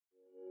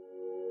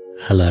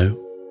Hello,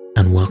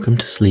 and welcome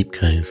to Sleep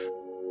Cove,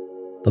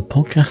 the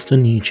podcast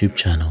and YouTube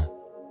channel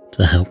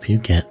to help you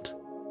get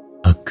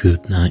a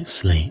good night's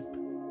sleep.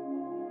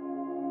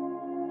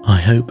 I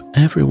hope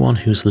everyone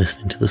who's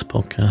listening to this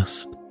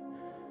podcast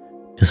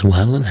is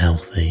well and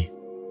healthy.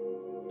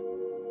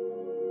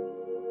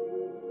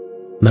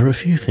 There are a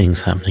few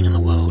things happening in the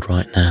world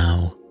right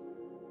now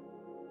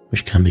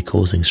which can be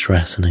causing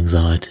stress and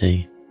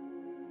anxiety,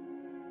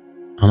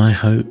 and I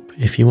hope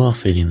if you are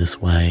feeling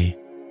this way,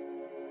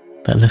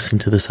 that listening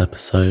to this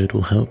episode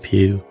will help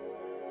you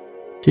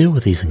deal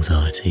with these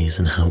anxieties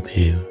and help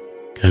you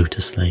go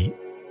to sleep.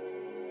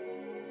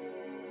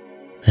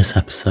 This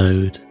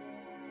episode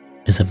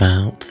is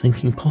about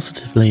thinking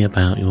positively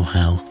about your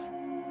health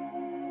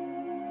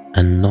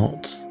and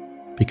not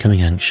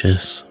becoming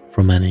anxious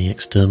from any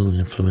external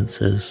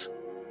influences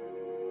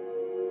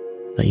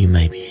that you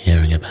may be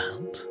hearing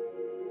about.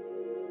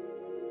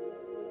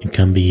 It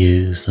can be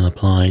used and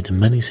applied in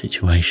many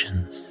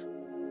situations,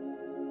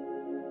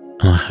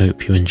 and I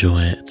hope you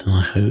enjoy it, and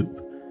I hope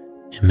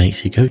it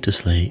makes you go to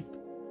sleep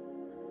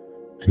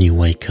and you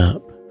wake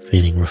up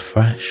feeling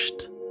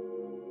refreshed,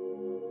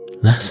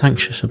 less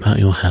anxious about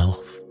your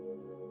health,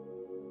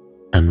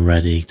 and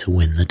ready to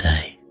win the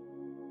day.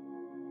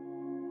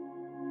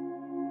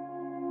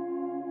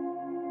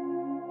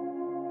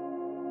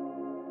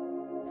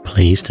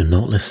 Please do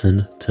not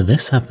listen to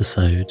this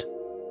episode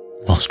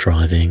whilst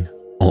driving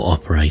or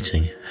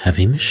operating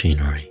heavy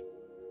machinery.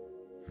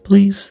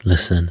 Please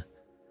listen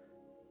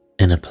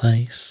in a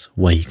place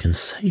where you can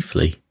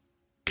safely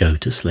go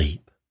to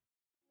sleep.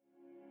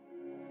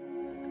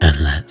 And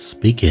let's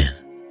begin.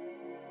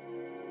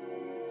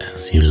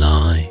 As you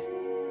lie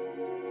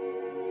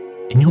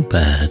in your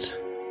bed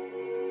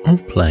or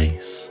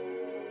place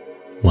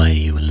where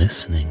you are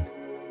listening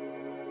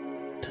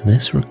to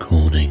this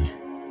recording,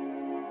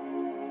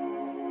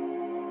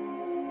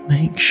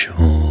 make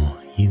sure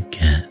you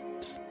get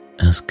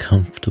as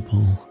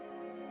comfortable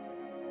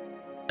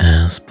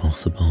as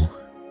possible.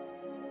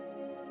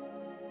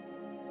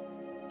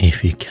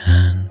 If you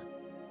can,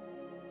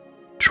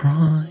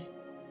 try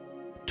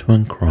to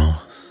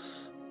uncross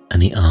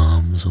any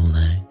arms or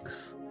legs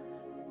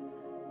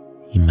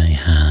you may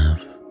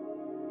have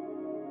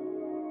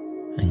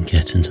and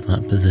get into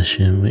that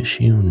position which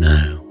you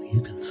know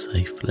you can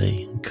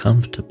safely and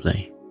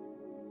comfortably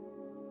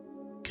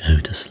go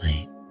to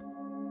sleep.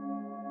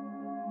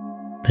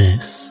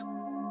 This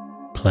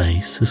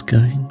place is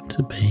going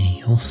to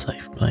be your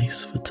safe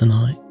place for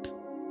tonight.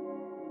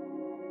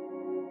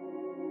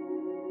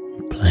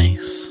 A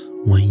place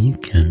where you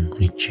can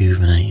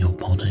rejuvenate your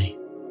body.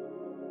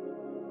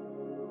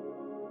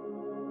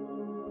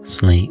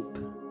 Sleep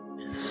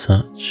is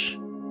such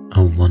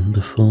a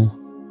wonderful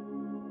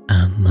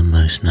and the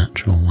most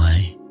natural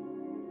way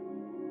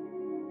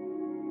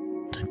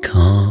to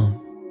calm,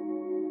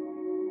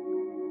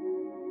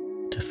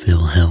 to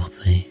feel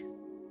healthy,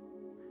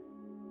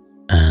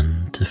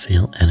 and to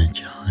feel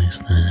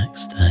energized the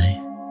next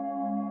day.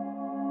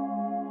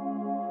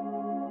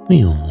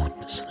 We all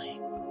want to sleep.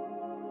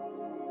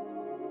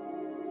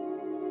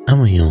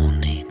 And we all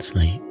need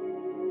sleep.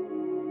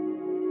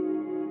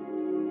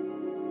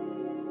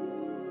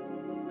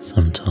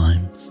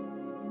 Sometimes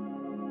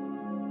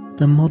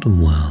the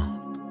modern world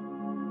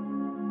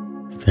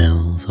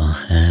fills our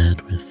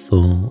head with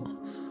thoughts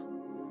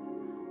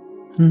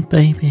and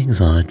baby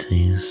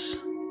anxieties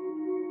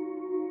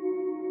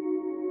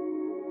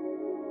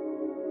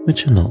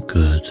which are not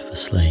good for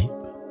sleep.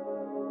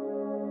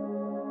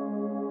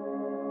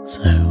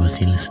 So as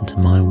you listen to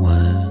my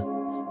words,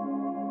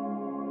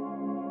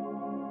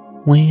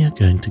 we are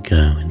going to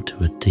go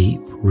into a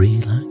deep,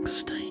 relaxed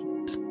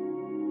state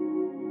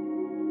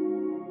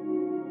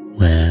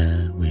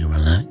where we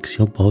relax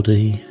your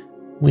body,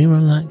 we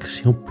relax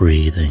your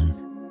breathing,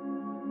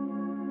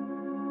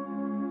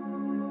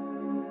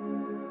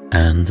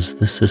 and as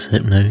this is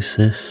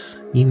hypnosis,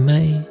 you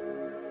may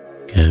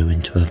go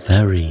into a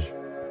very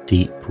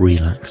deep,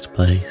 relaxed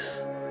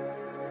place,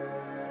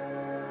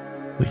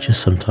 which is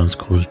sometimes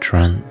called a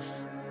trance.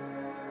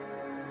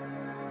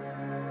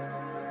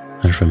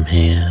 And from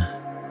here,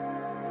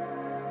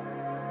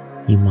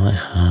 you might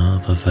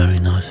have a very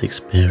nice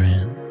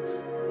experience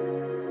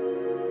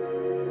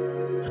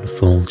and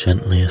fall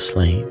gently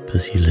asleep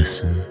as you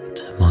listen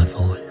to my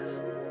voice.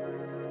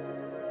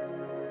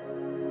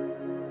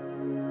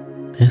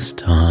 This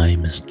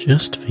time is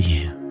just for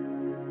you.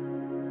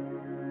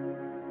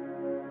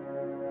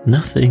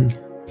 Nothing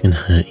can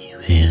hurt you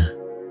here.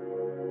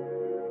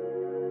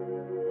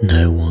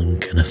 No one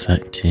can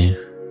affect you.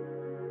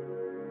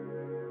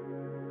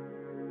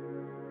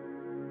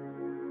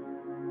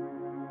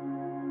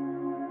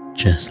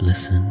 Just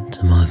listen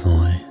to my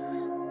voice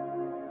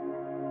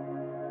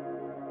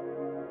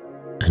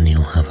and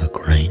you'll have a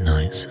great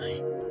night's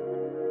sleep.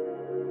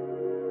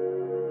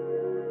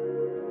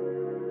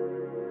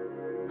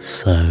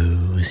 So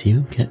as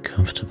you get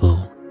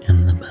comfortable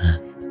in the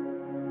bed,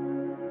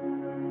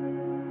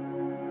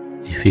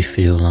 if you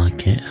feel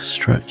like it,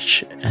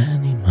 stretch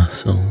any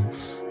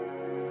muscles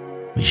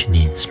which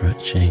need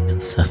stretching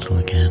and settle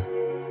again.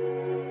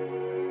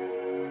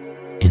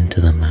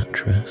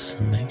 mattress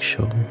and make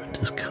sure it's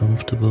as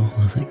comfortable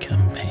as it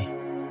can be.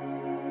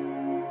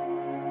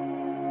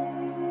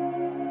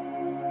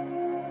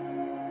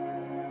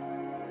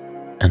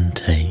 And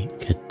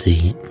take a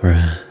deep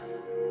breath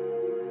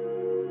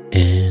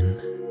in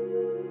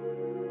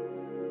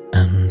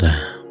and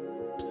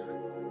out.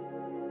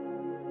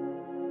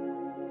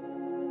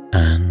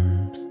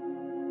 And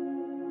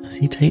as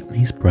you take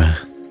these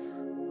breaths,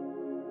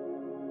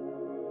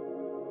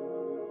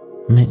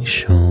 make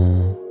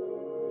sure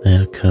they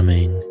are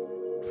coming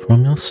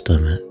from your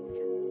stomach.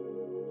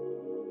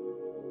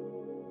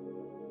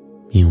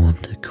 You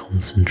want to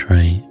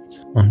concentrate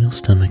on your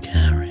stomach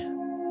area.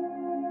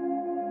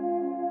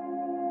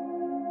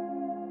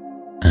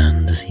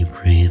 And as you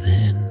breathe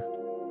in,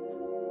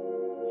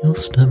 your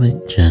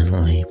stomach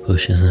gently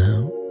pushes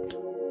out.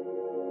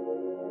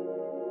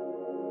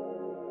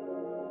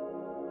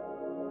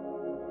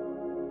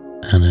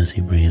 And as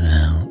you breathe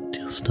out,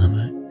 your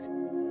stomach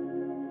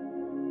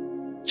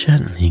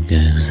gently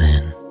goes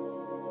in.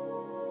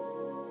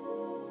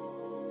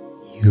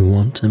 You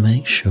want to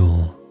make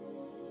sure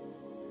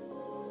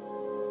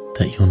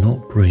that you're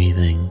not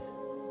breathing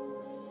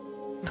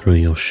through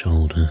your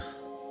shoulders.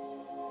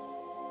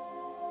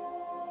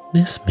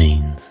 This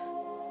means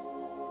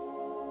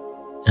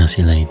as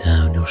you lay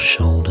down, your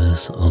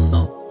shoulders are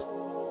not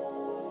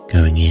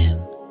going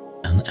in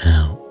and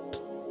out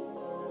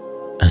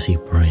as you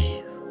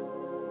breathe,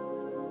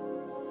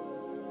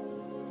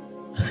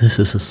 as this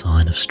is a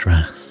sign of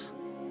stress,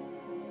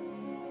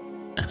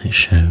 and it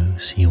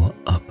shows your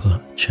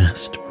upper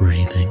chest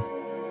breathing,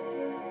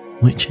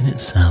 which in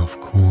itself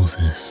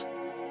causes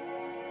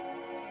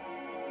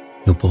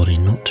your body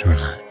not to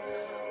relax.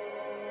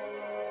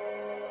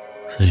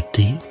 So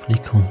deeply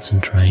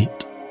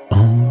concentrate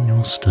on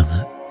your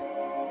stomach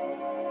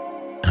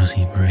as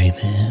you breathe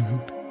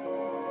in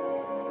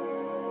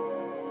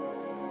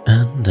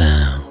and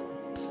out.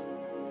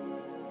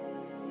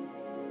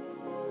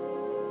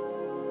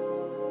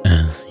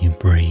 As you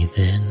breathe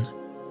in,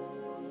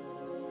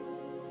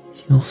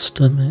 your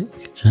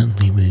stomach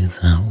gently moves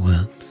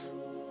outwards,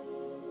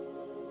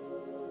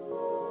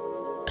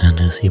 and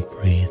as you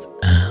breathe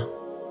out,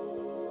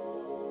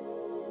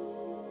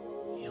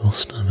 your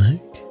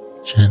stomach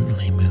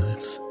gently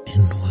moves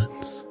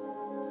inwards.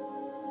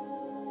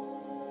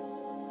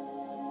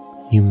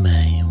 You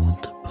may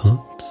want to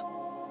put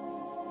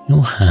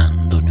your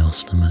hand on your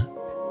stomach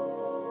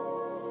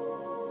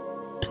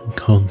and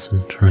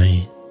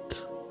concentrate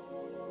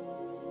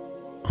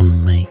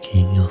on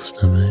making your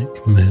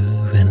stomach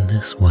move in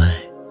this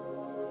way.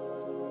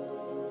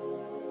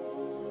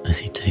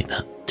 As you take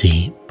that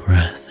deep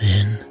breath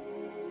in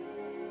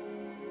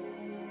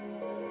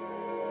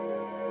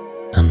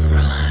and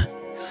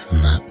relax,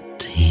 and that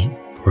deep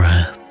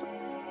breath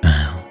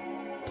out,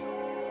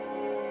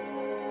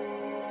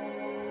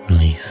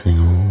 releasing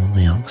all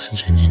the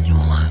oxygen in your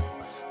lungs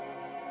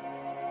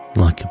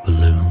like a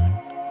balloon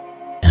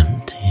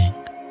emptying.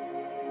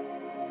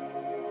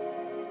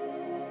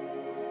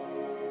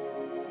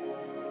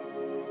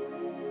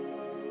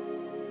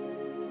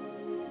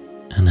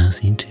 And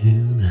as you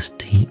do this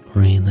deep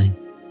breathing,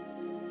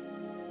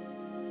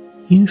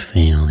 you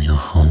feel your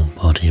whole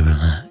body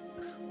relax.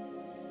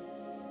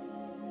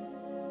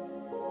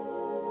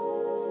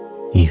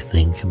 You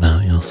think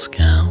about your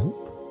scalp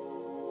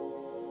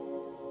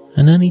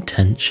and any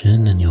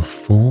tension in your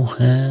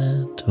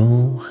forehead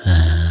or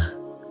hair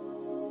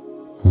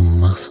or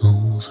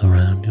muscles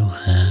around your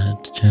head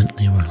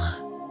gently relax.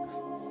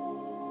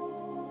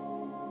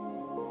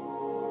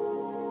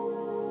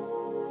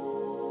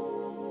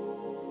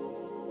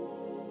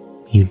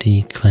 You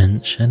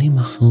declench any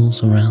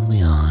muscles around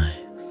the eyes,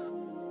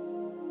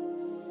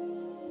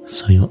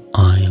 so your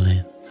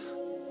eyelids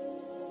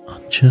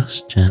are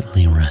just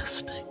gently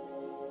resting.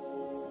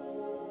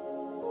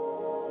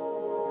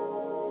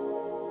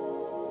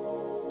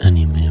 And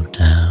you move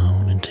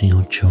down into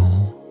your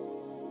jaw,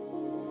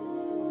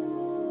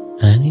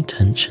 and any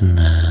tension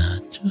there,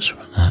 just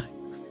relax.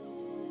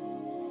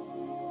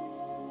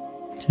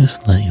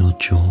 Just let your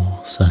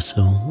jaw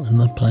settle in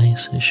the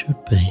place it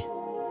should be.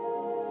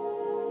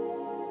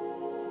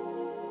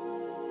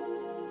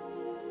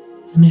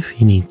 And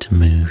if you need to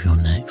move your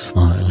neck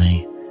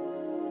slightly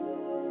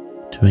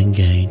to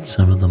engage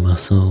some of the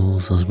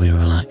muscles as we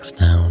relax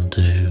down,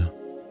 do.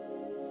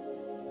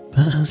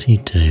 But as you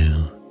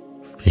do,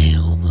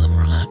 feel them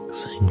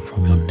relaxing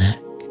from your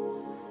neck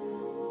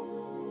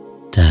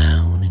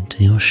down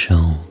into your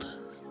shoulders.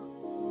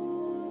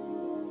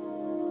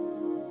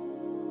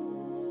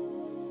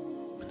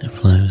 And it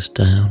flows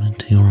down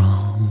into your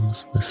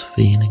arms, this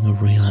feeling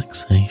of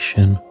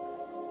relaxation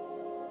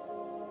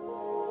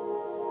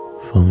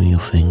from your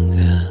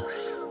fingers,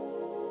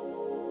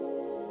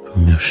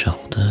 from your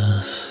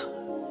shoulders,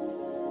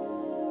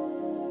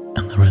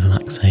 and the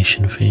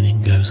relaxation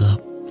feeling goes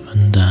up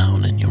and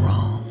down in your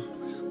arms.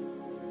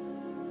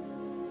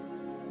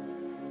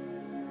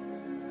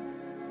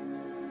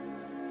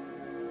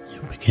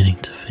 You're beginning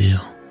to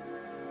feel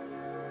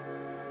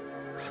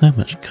so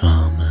much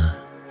calmer,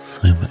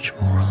 so much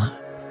more relaxed.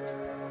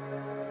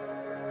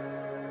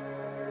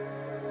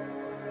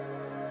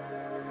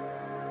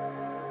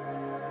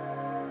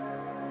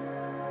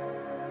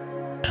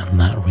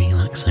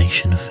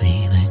 relaxation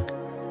feeling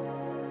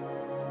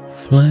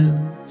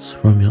flows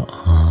from your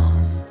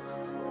arms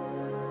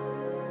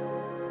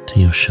to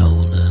your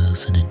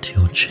shoulders and into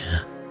your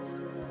chest,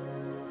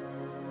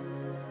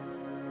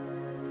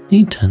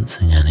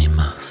 detensing any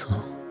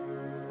muscle,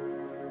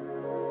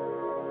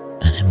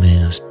 and it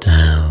moves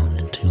down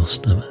into your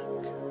stomach,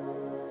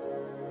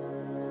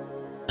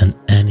 and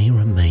any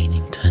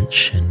remaining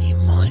tension you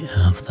might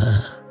have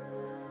there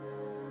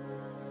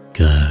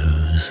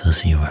goes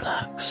as you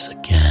relax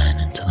again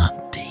into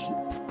that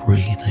deep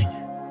breathing.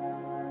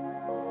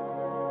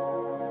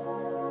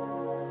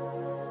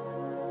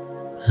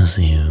 As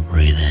you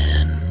breathe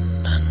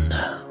in and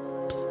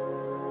out,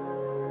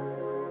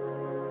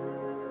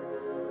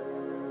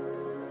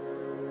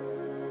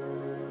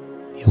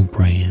 your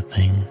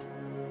breathing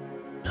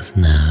is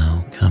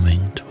now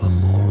coming to a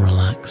more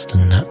relaxed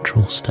and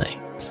natural state,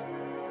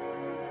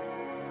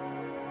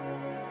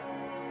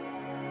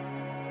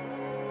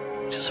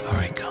 which is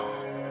very calm.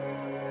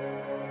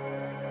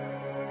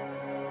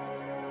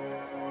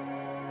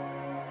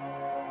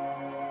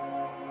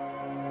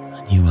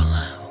 And you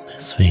allow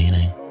this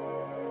feeling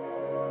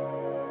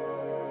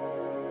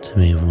to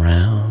move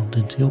round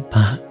into your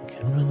back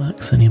and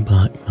relax any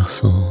back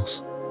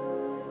muscles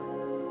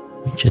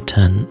which are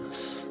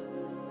tense,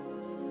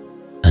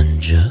 and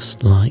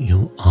just like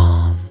your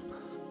arms,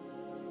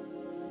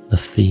 the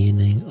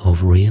feeling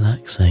of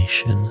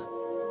relaxation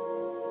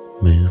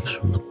moves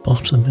from the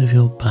bottom of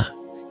your back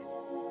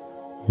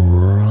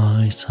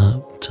right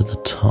up to the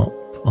top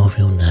of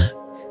your neck,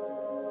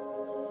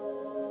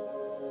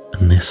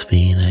 and this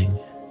feeling,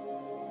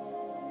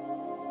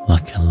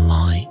 like a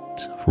light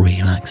of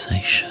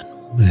relaxation,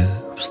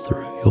 moves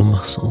through your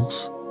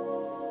muscles,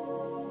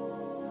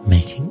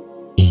 making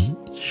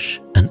each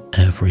and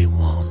every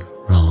one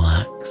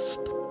relaxed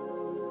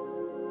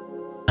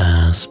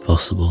as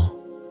possible.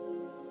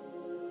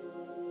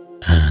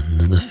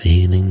 And the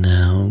feeling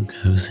now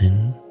goes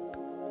in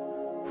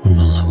from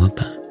the lower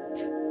back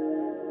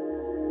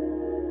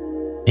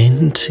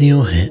into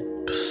your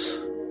hips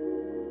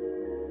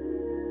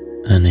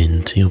and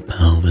into your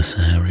pelvis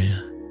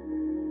area,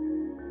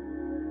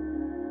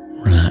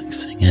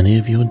 relaxing any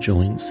of your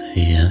joints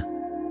here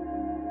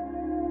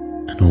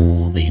and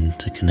all the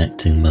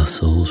interconnecting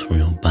muscles from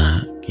your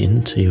back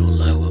into your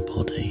lower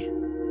body.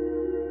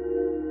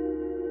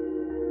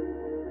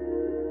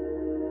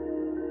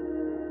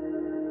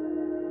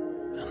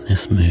 And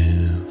this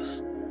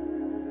moves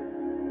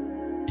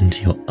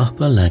into your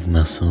upper leg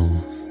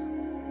muscles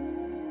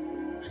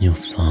and your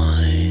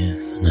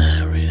thighs and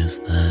areas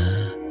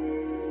there,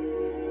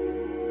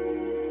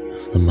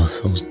 as the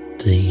muscles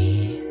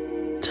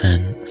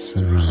tense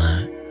and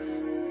relax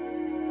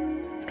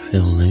and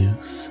feel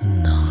loose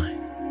and nice,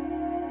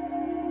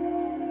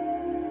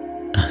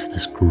 as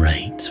this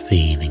great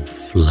feeling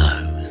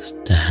flows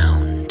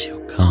down into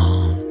your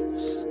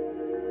calves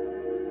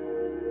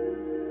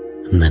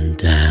and then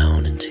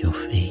down into your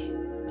feet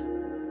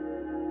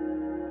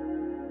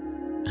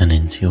and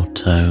into your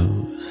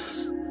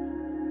toes,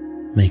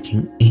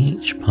 making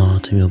each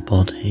part of your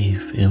body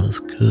feel as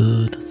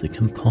good as it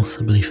can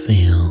possibly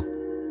feel.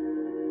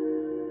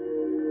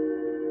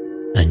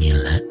 And you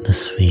let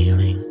this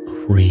feeling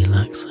of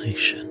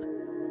relaxation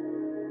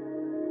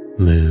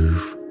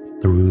move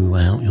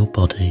throughout your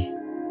body,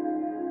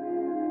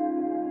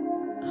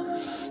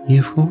 as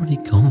you've already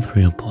gone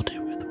through your body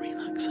with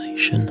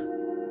relaxation.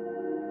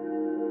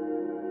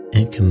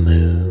 It can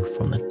move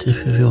from the tip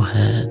of your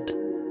head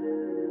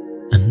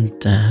and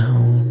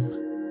down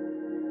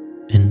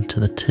into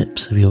the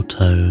tips of your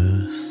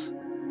toes,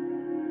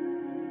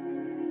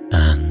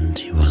 and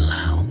you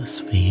allow this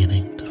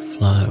feeling to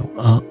flow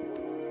up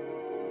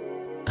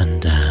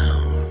and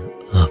down,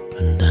 up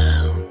and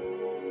down,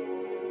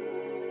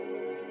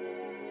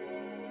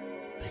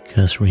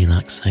 because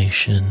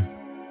relaxation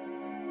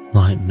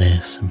like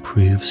this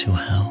improves your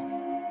health.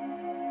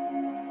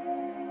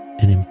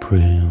 It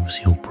improves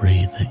your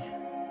breathing,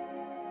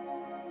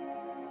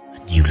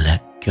 and you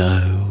let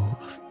go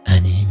of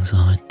any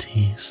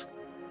anxieties,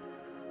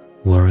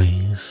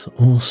 worries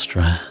or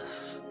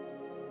stress,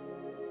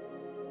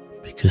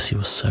 because you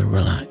are so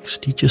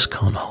relaxed you just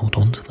can't hold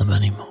on to them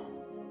anymore.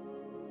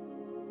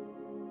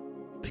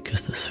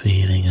 Because this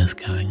feeling is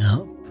going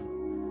up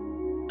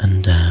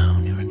and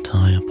down your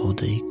entire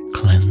body,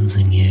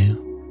 cleansing you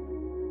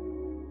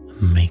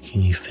and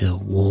making you feel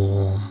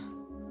warm,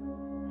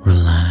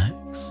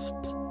 relaxed,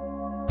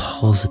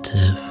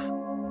 positive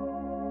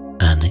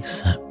and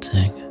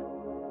accepting.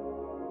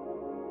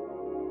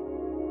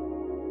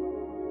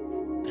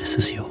 This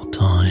is your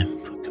time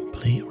for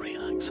complete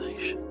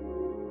relaxation.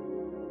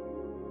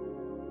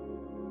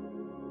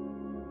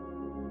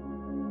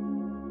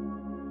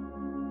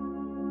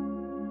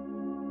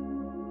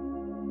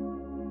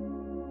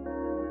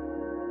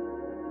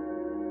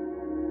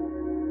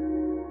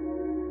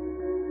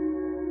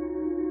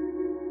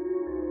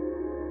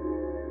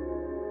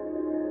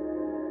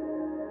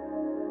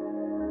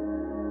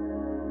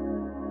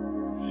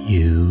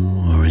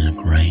 You are in a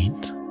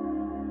great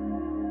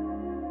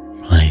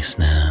place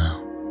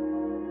now,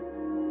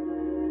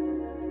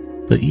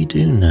 But you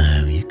do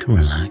know you can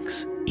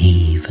relax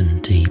even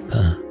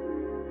deeper.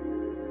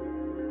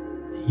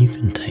 You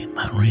can take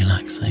that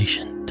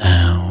relaxation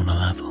down a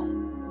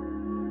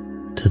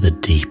level to the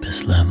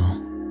deepest level.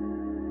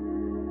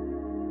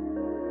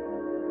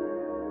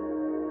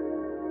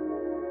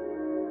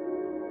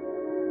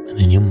 And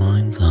in your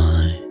mind's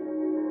eye,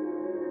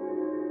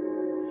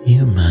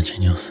 you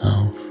imagine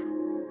yourself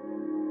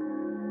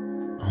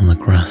on the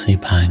grassy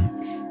bank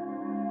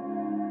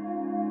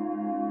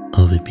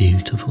of a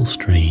beautiful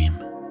stream.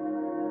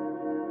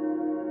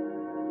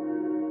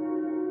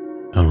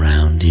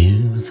 Around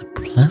you is a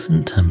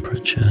pleasant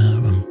temperature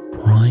and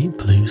bright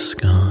blue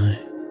sky.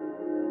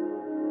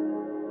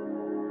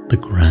 The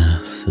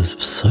grass is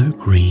so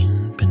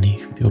green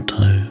beneath your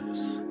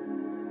toes.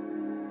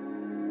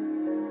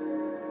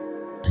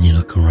 And you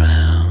look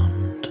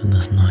around and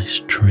there's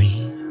nice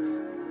trees.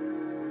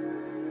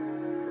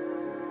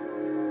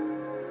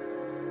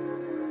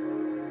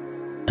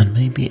 And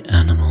maybe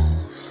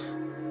animals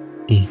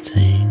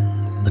eating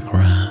the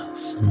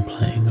grass and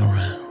playing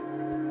around.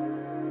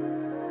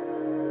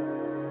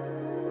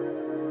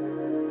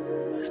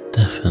 It's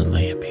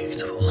definitely a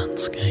beautiful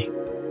landscape,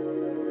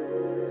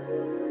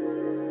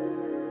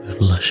 with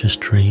luscious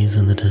trees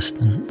in the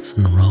distance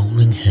and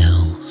rolling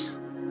hills.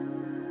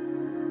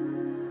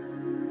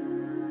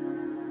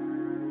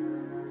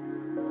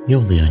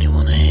 You're the only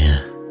one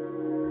here,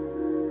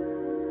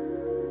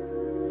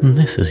 and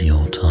this is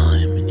your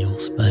time in your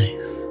space.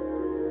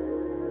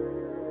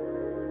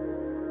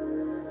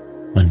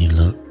 When you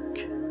look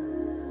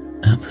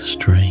at the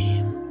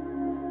stream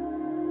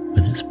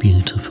with its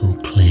beautiful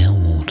clear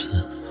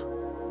waters,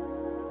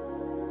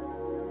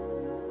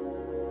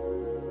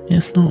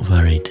 it's not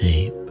very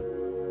deep.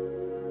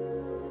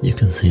 You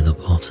can see the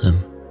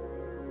bottom,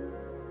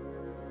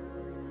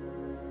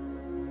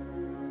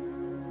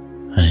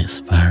 and it's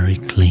very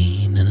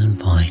clean and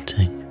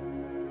inviting.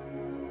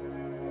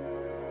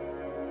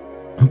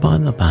 And by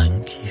the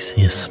bank you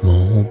see a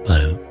small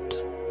boat.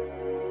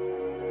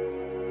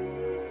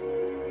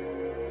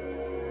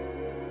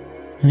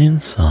 And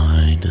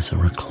inside is a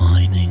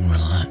reclining,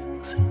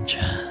 relaxing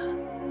chair.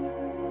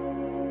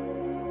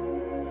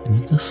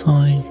 And you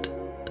decide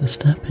to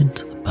step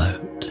into the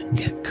boat and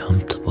get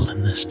comfortable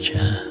in this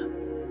chair.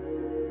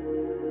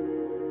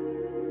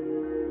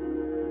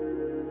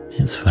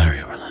 It's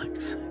very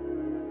relaxing.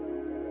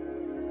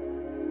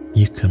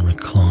 You can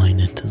recline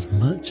it as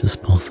much as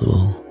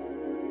possible,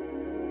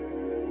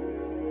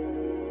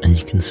 and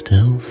you can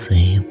still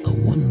see the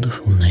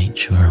wonderful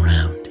nature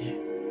around you.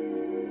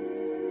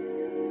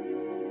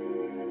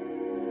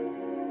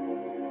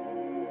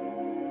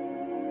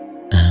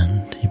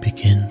 You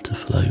begin to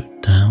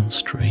float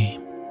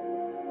downstream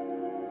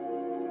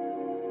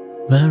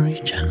very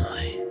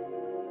gently.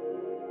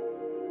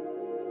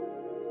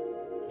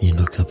 You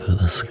look up at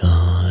the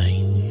sky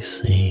and you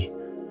see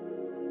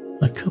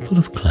a couple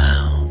of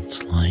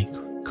clouds like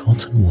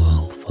cotton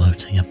wool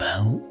floating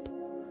about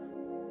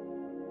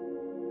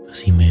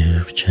as you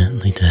move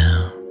gently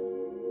down.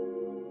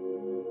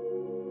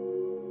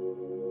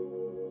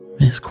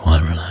 It's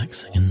quite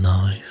relaxing and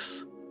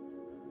nice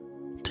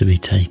to be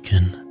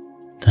taken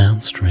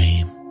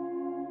downstream,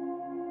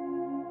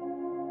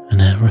 and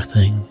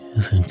everything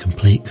is in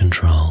complete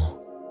control,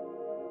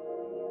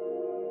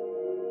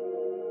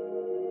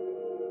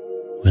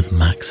 with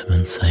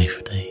maximum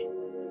safety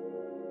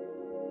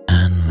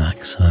and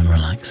maximum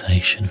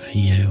relaxation for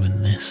you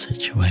in this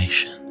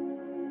situation.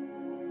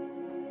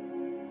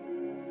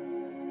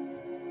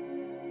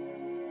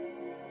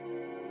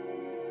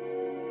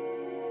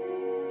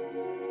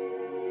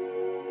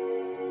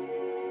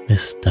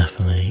 This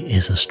definitely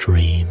is a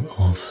stream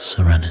of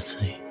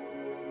serenity,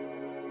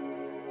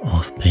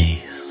 of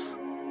peace,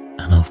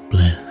 and of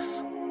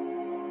bliss.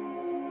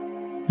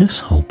 This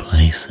whole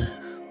place is.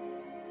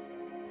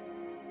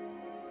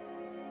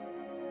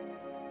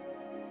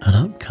 And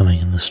upcoming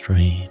in the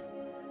stream,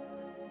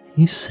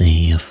 you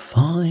see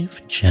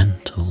 5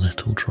 gentle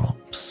little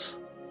drops.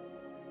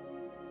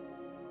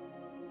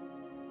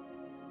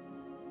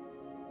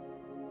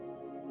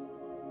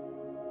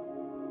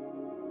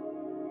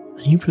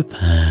 And you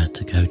prepare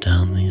to go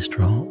down these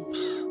drops,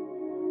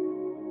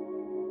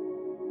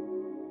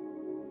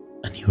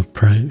 and you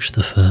approach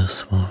the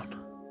first one,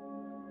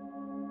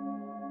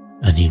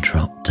 and you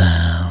drop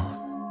down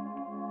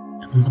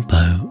in the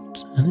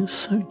boat, and it's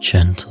so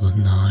gentle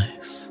and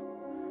nice,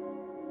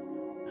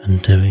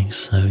 and doing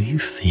so you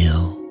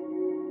feel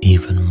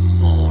even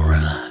more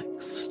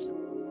relaxed.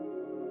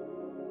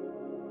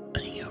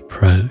 And you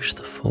approach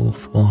the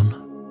 4th one,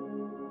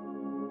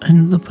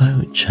 and the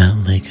boat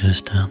gently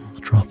goes down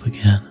the drop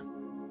again.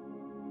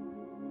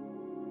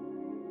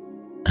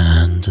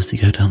 And as you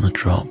go down the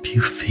drop,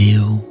 you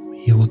feel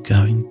you are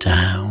going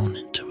down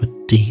into a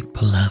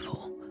deeper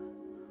level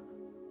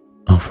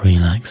of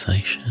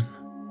relaxation.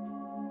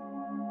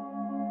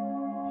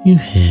 You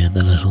hear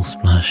the little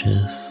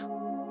splashes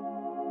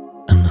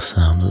and the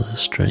sound of the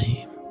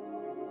stream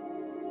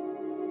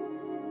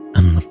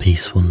and the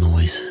peaceful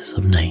noises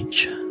of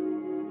nature.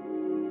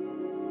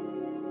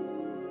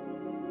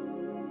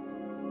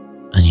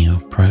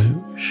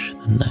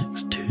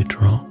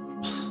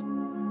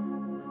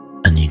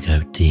 go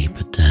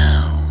deeper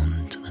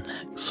down to the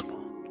next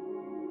one,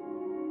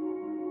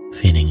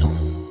 feeling all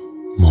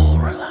more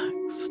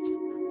relaxed.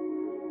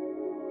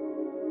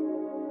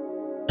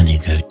 And you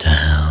go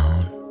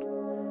down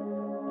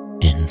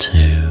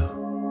into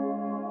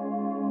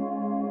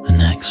the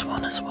next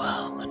one as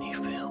well, and you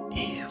feel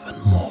even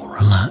more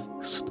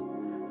relaxed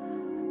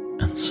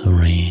and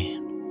serene.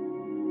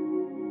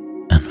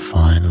 And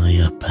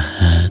finally, up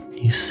ahead,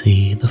 you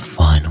see the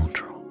final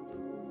drop.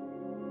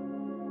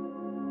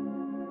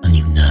 And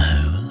you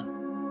know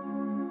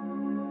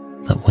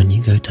that when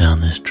you go down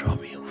this drop,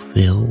 you'll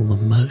feel the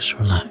most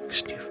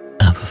relaxed you've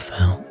ever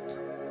felt.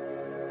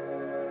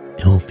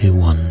 It will be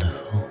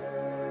wonderful.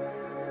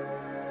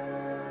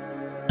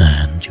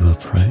 And you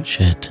approach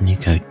it and you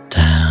go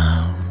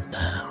down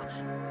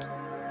it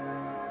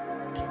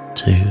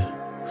into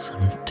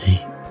some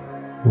deep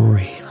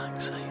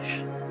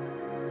relaxation.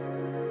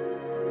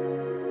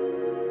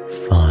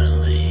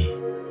 Finally,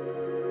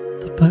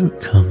 the boat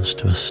comes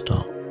to a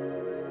stop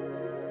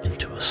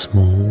into a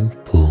small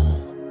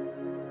pool.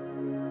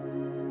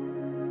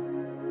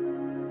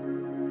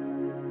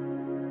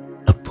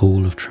 A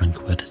pool of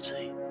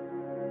tranquility.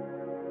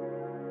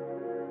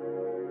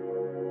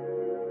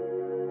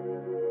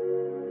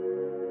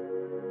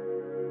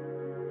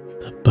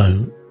 The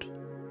boat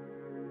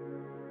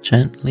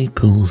gently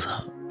pulls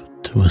up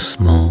to a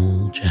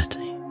small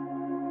jetty,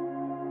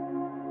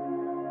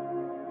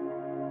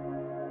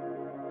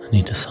 and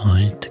you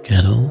decide to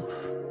get off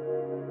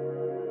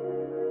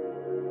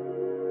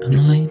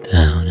and lay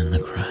down in the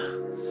grass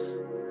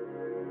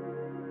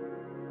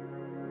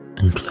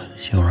and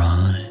close your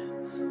eyes,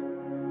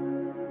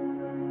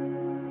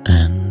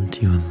 and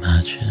you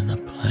imagine a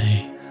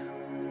place,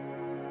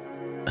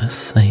 a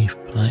safe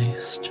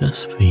place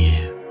just for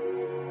you.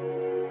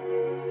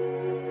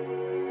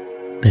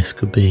 This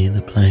could be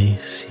the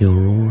place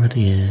you're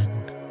already in,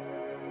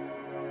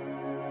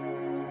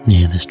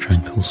 near this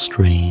tranquil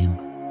stream,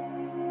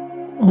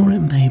 or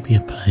it may be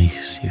a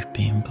place you've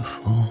been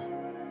before.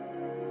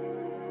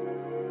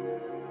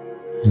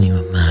 And you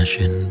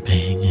imagine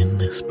being in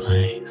this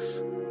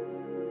place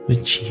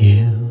which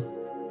you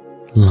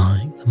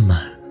like the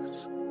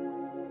most.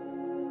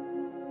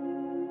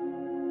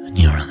 And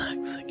you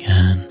relax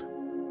again.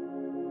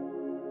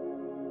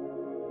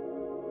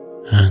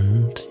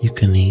 And you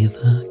can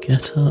either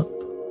get up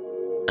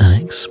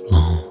and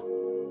explore,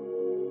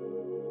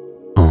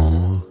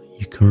 or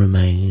you can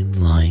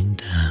remain lying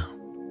down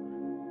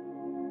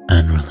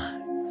and relaxed.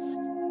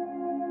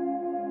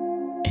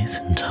 It's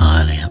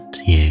entirely up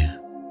to you,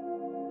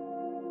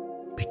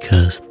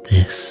 because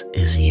this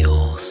is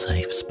your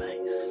safe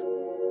space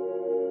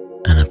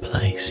and a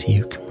place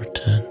you can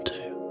return to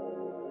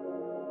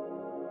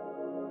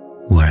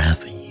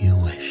wherever you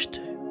wish to.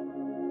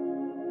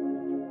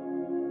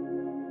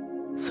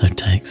 So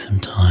take some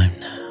time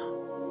now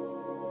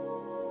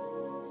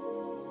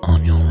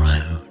on your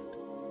own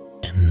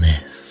in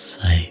this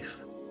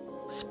safe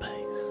space.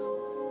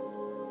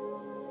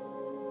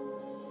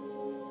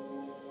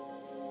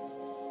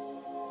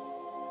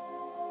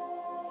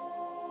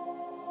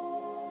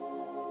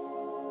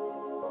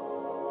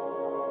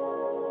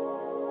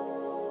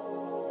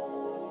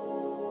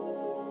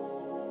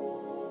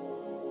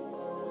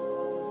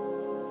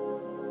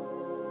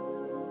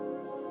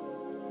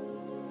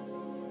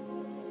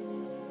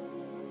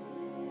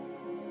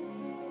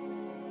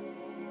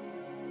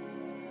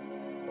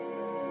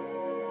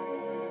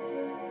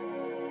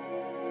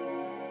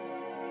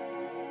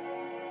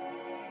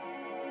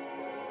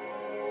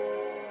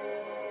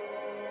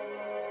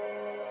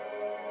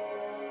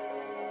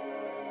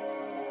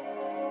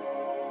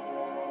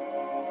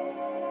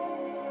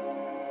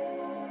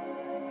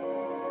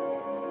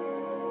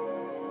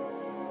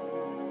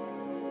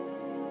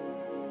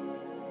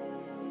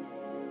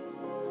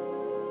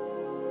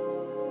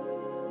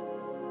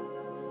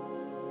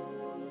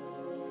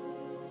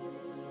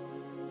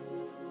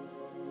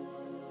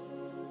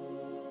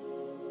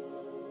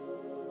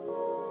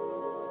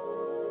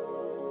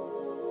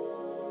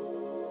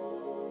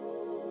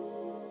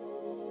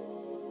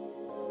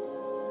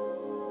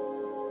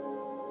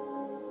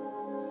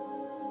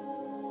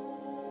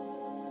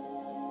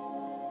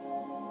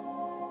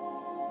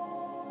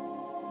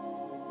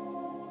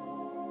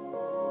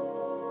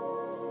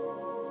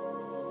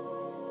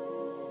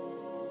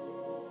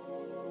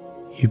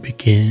 You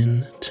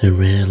begin to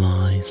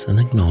realize and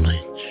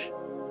acknowledge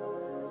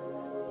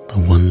the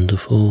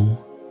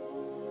wonderful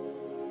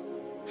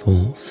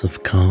thoughts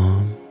of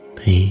calm,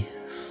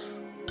 peace,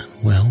 and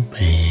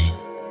well-being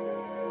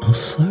are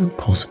so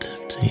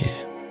positive to you.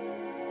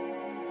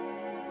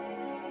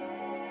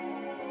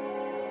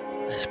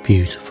 This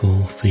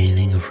beautiful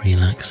feeling of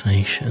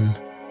relaxation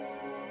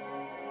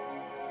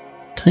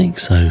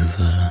takes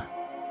over,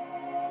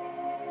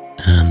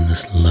 and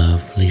this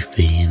lovely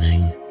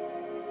feeling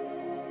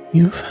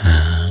you've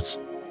had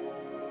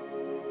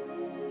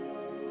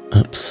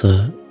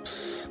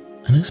usurps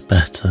and is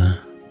better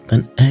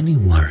than any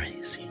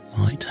worries you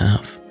might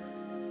have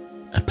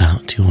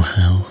about your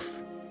health.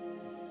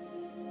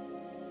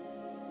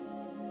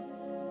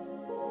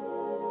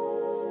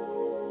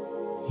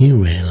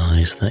 you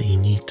realise that you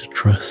need to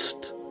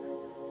trust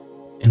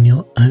in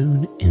your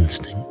own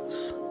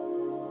instincts,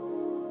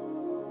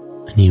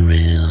 and you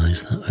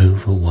realise that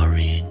over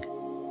worrying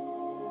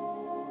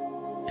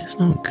is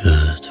not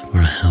good for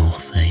a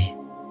healthy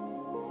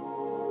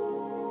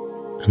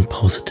and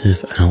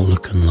positive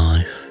outlook on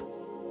life.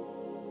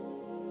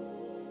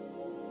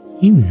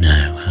 You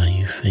know how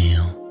you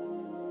feel,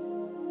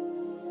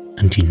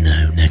 and you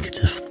know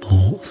negative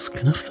thoughts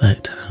can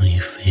affect how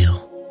you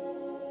feel.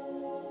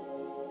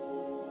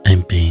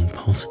 And being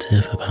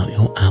positive about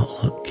your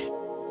outlook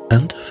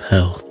and of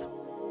health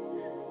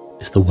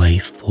is the way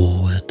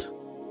forward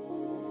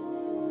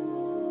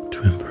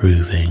to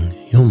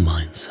improving your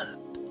mindset.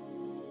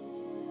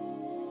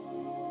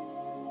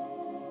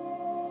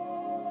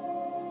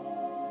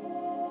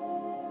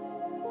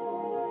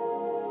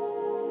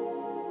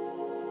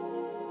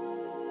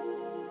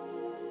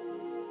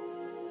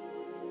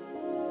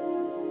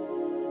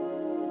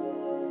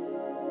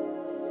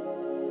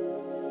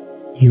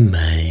 You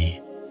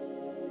may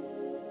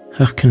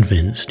have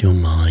convinced your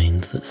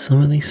mind that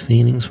some of these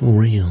feelings were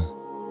real.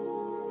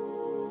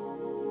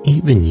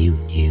 Even you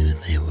knew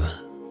they were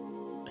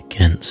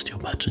against your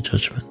better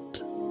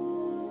judgment.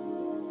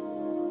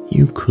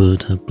 You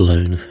could have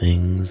blown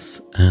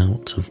things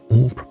out of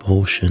all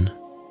proportion,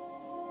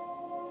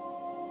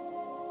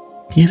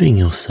 giving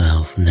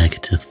yourself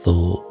negative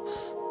thoughts.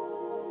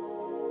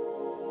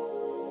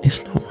 It's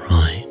not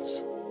right.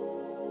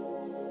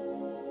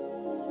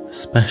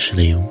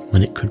 Especially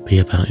when it could be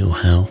about your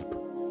health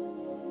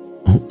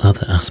or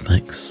other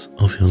aspects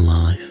of your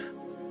life.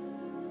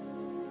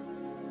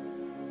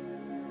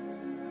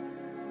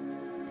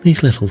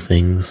 These little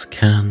things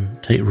can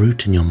take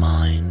root in your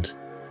mind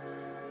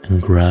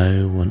and grow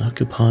and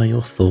occupy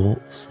your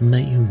thoughts and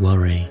make you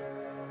worry.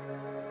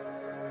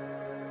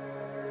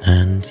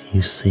 And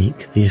you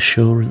seek the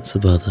assurance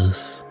of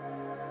others.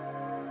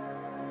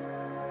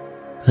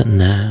 But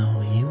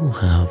now you will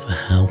have a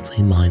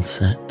healthy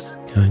mindset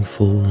going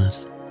forward.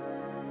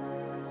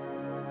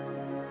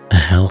 A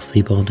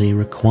healthy body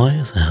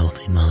requires a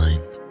healthy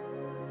mind.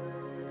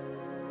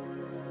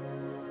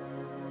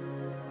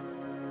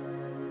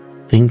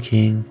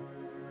 Thinking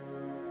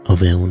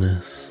of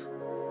illness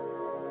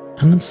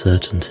and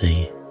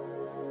uncertainty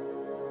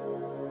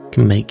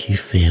can make you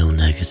feel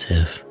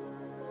negative.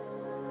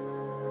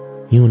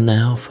 You will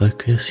now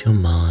focus your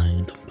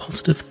mind on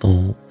positive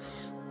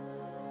thoughts,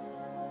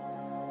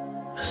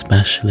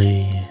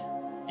 especially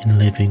in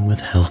living with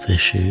health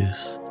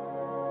issues,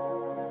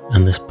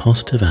 and this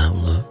positive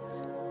outlook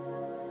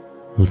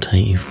will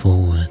take you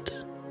forward,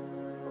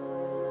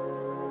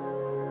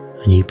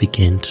 and you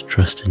begin to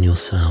trust in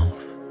yourself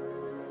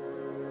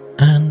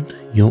and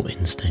your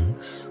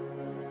instincts.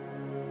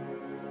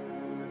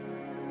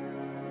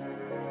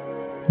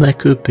 There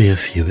could be a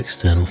few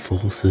external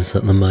forces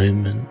at the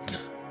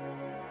moment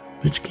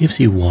which gives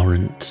you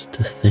warrant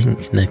to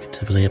think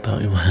negatively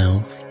about your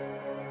health.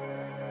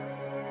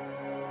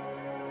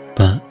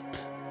 But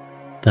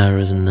there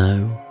is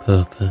no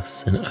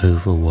purpose in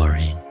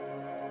over-worrying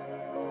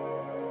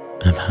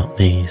about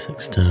these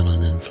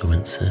external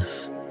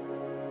influences.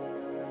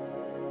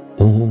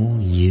 All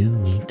you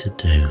need to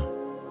do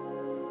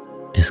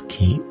is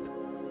keep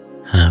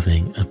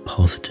having a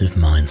positive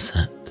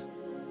mindset,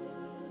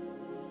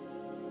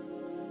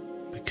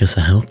 because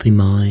a healthy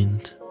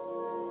mind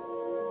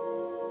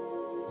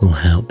will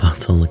help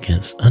battle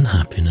against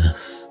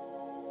unhappiness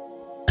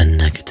and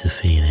negative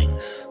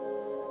feelings.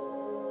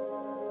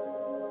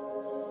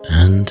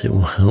 And it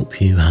will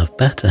help you have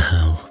better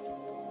health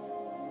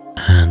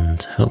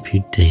and help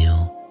you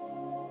deal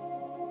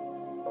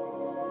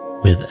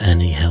with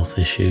any health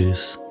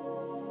issues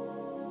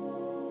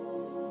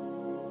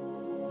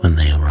when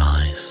they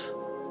arise.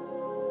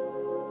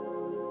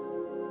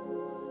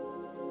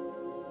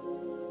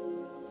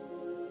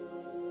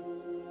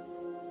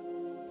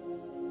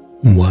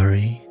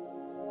 Worry,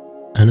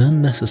 an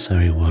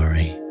unnecessary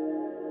worry,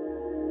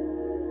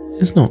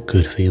 is not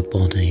good for your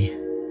body.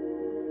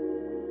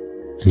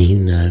 And you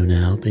know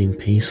now being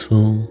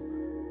peaceful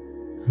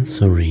and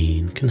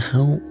serene can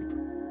help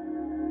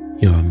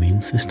your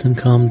immune system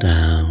calm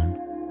down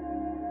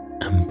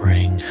and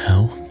bring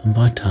health and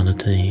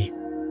vitality,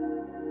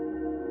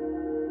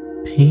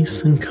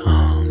 peace and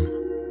calm.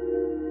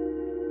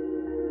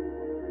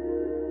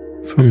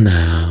 From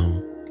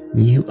now,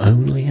 you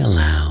only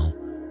allow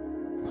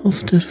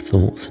positive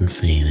thoughts and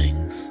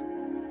feelings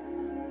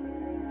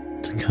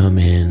to come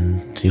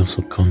into your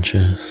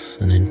subconscious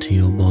and into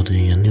your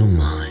body and your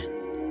mind.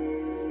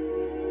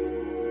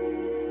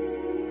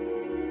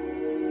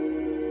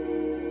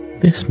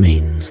 This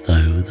means,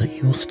 though, that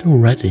you're still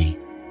ready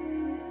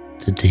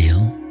to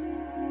deal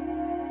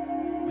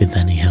with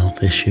any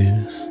health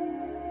issues.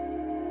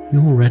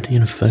 You're ready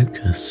and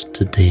focused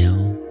to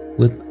deal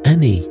with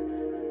any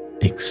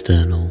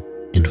external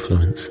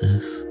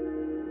influences.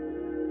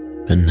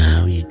 But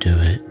now you do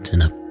it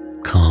in a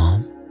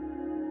calm,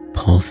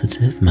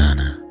 positive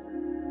manner,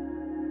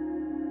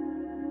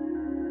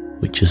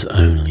 which is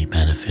only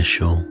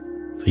beneficial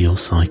for your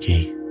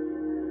psyche.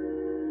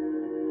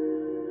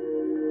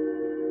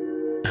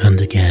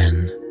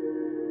 again,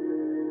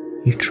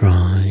 you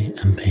try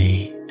and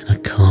be in a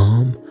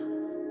calm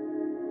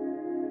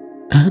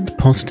and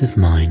positive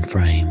mind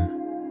frame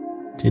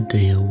to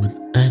deal with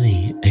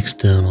any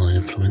external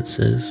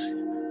influences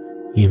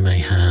you may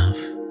have.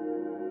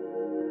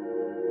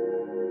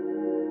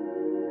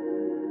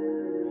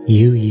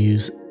 You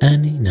use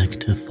any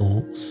negative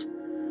thoughts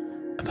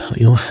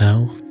about your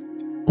health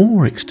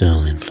or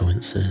external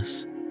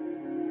influences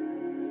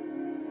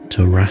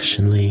to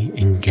rationally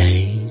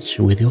engage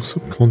with your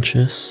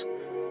subconscious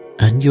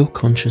and your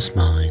conscious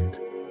mind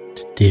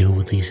to deal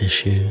with these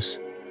issues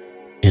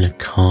in a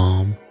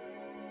calm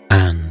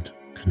and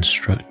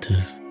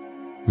constructive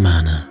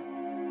manner.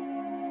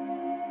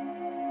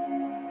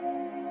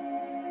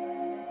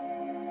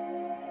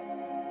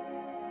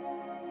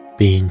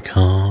 Being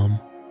calm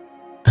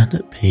and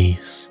at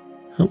peace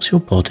helps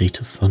your body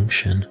to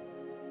function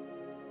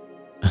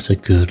at a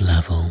good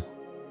level.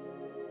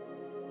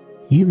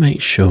 You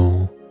make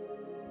sure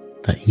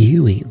that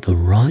you eat the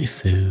right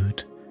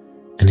food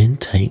and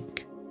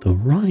intake the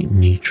right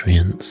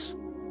nutrients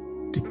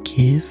to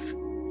give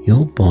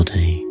your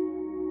body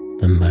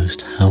the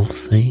most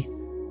healthy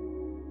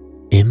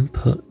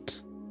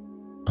input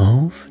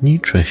of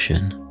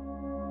nutrition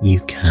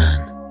you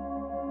can.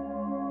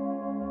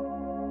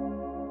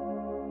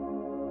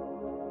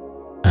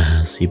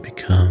 As you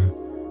become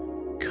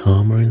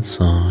calmer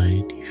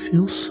inside, you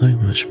feel so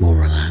much more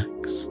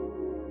relaxed.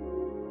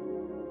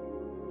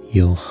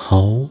 Your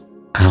whole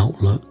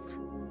outlook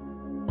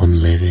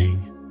on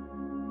living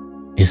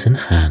is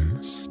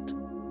enhanced,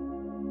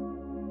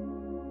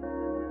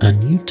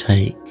 and you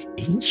take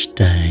each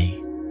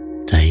day,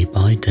 day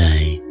by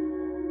day,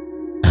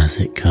 as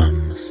it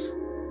comes,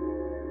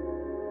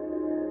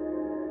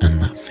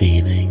 and that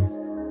feeling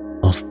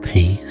of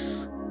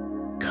peace,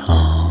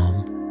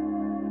 calm,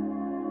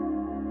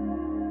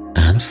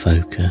 and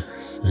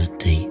focus is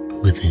deep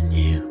within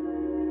you.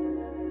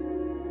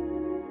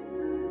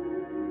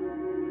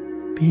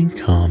 Being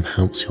calm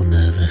helps your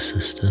nervous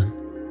system.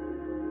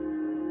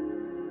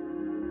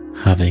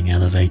 Having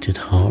elevated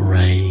heart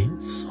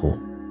rates or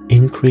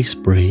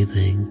increased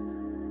breathing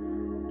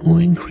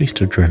or increased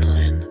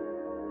adrenaline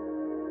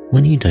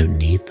when you don't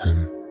need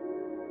them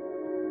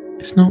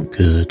is not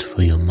good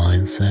for your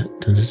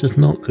mindset, and it is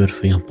not good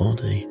for your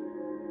body.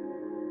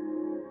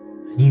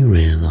 And you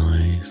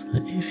realize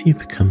that if you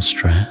become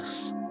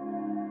stressed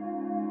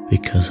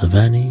because of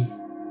any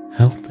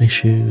health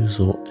issues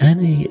or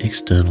any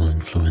external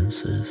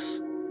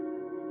influences,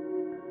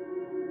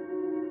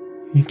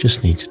 you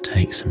just need to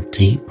take some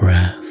deep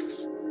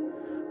breaths,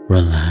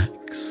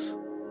 relax,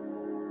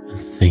 and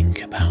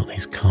think about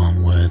these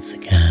calm words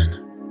again.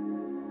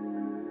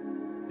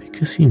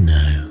 Because you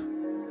know,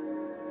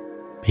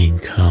 being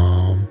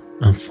calm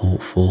and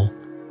thoughtful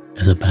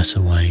is a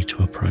better way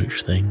to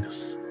approach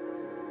things.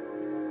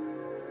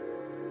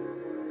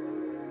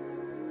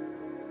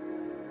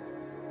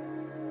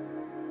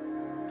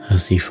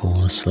 As you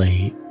fall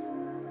asleep,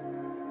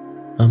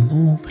 a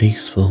more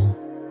peaceful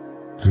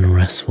and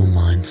restful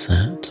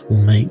mindset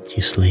will make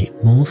you sleep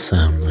more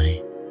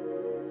soundly,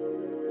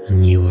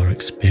 and you will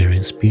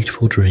experience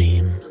beautiful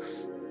dreams.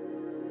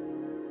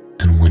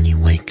 And when you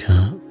wake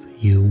up,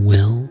 you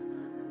will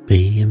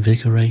be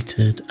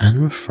invigorated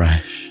and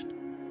refreshed,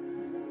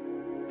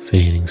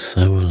 feeling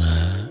so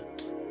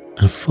alert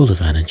and full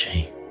of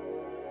energy.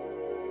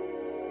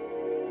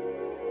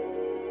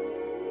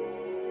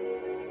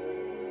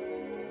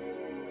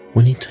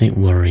 When you take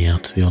worry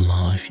out of your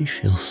life, you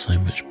feel so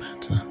much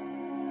better.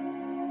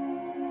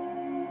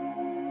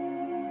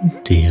 You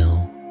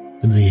deal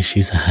with the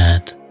issues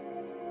ahead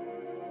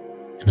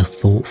in a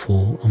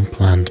thoughtful and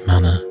planned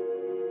manner,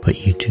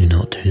 but you do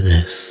not do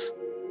this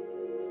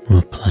from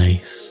a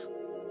place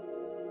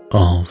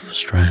of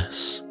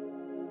stress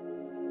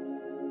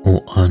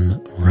or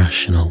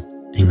irrational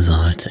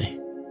anxiety.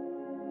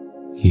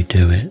 You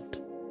do it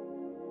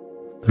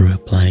through a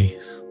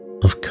place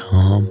of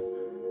calm,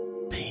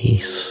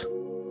 peace,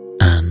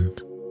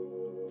 and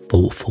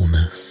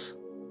thoughtfulness.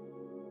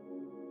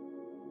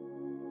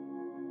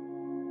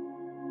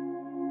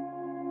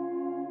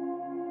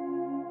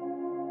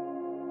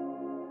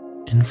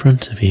 In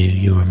front of you,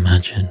 you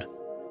imagine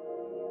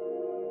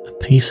a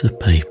piece of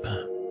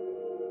paper,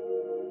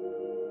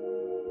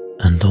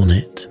 and on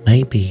it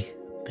may be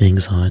the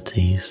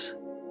anxieties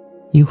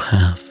you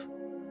have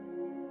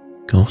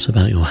got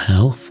about your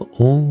health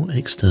or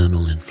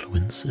external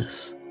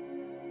influences.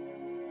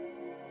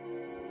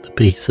 The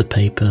piece of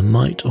paper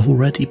might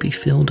already be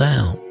filled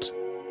out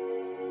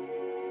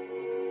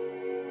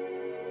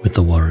with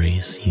the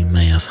worries you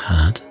may have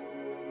had,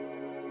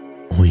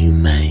 or you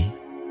may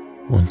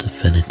want to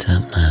fill it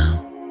out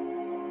now.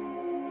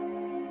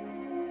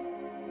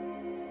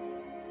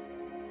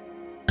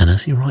 And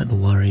as you write the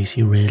worries,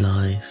 you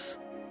realise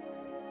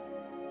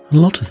a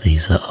lot of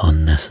these are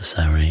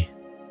unnecessary.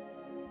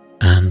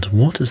 And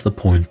what is the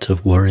point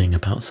of worrying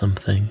about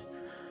something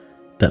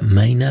that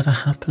may never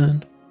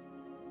happen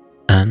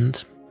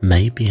and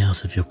may be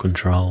out of your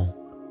control?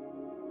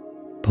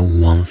 But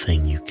one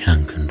thing you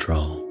can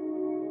control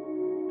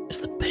is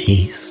the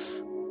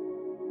peace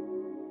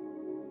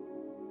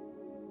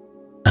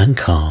and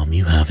calm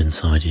you have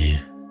inside you.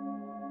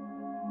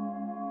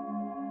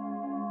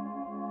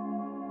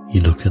 You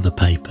look at the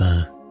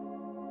paper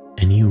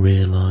and you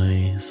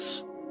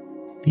realize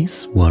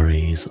these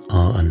worries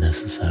are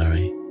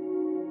unnecessary,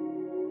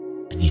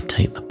 and you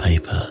take the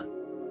paper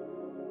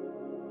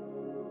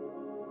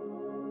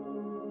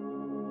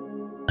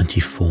and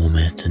you form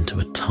it into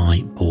a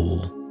tight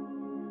ball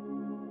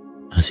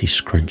as you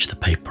scrunch the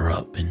paper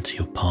up into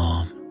your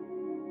palm.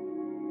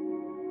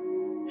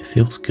 It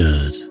feels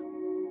good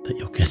that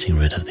you're getting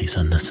rid of these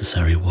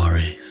unnecessary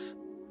worries.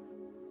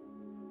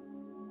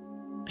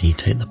 And you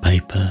take the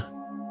paper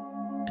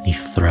and you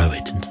throw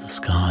it into the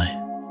sky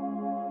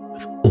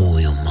with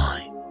all your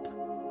might.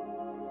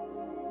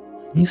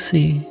 And you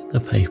see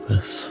the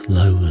paper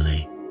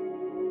slowly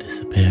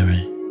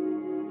disappearing,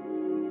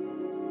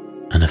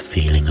 and a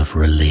feeling of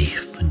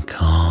relief and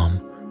calm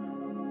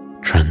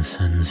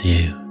transcends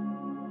you.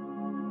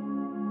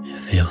 It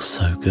feels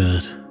so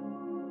good.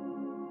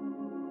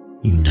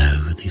 You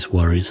know these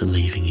worries are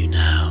leaving you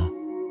now,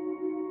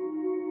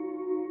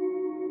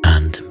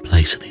 and in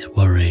place of these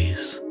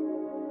worries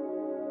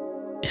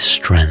is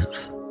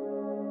strength,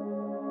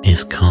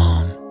 is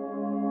calm,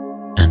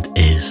 and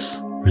is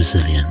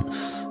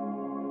resilience.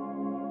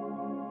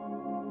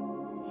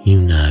 You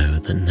know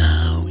that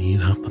now you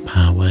have the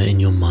power in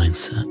your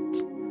mindset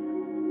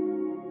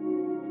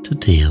to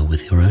deal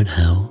with your own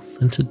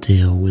health and to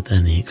deal with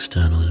any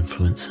external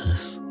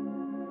influences.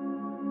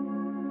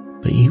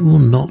 But you will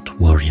not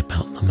worry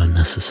about them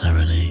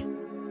unnecessarily,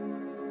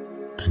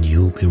 and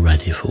you will be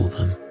ready for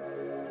them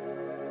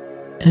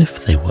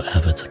if they were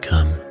ever to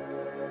come,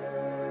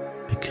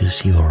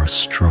 because you are a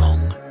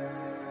strong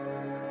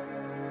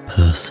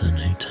person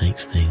who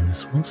takes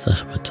things one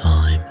step at a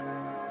time,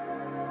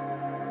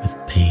 with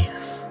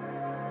peace,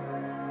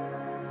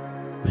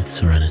 with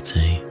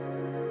serenity,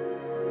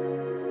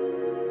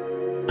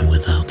 and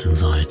without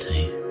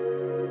anxiety.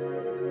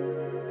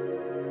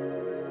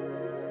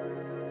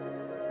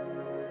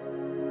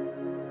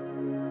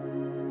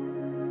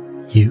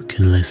 You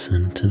can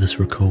listen to this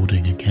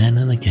recording again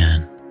and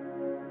again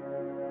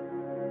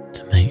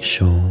to make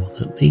sure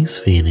that these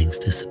feelings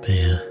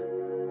disappear.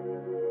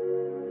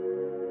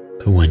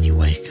 But when you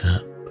wake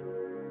up,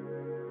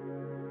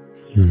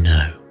 you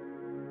know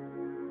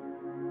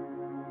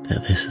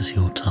that this is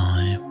your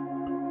time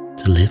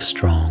to live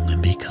strong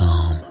and be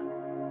calm.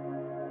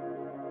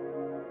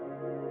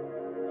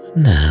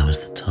 And now is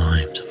the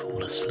time to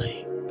fall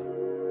asleep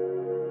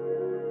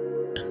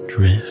and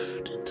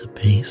drift into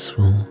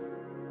peaceful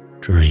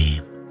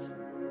dreams,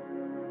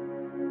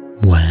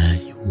 where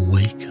you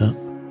wake up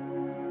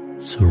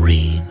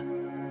serene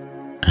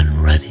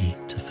and ready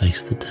to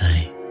face the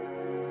day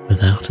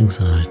without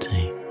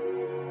anxiety,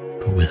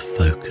 but with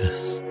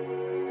focus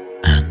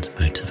and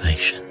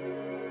motivation.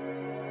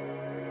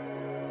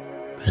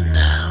 But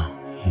now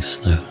you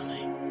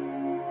slowly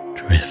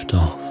drift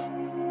off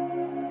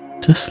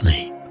to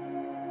sleep.